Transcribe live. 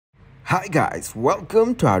Hi guys,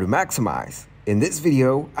 welcome to How to Maximize. In this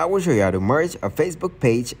video, I will show you how to merge a Facebook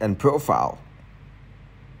page and profile.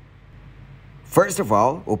 First of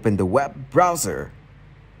all, open the web browser.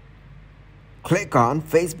 Click on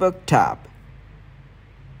Facebook tab.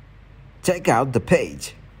 Check out the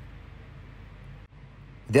page.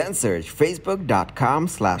 Then search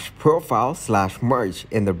facebook.com/profile/merge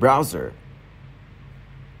in the browser.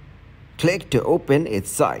 Click to open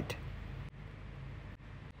its site.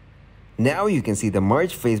 Now you can see the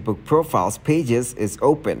Merge Facebook Profiles pages is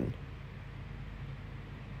open.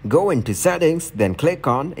 Go into Settings, then click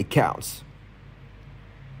on Accounts.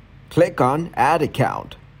 Click on Add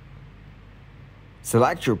Account.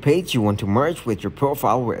 Select your page you want to merge with your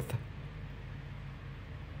profile with.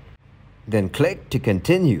 Then click to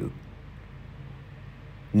continue.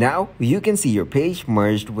 Now you can see your page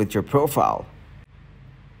merged with your profile.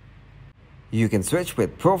 You can switch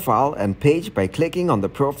with profile and page by clicking on the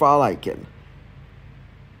profile icon.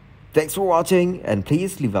 Thanks for watching, and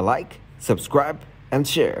please leave a like, subscribe, and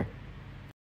share.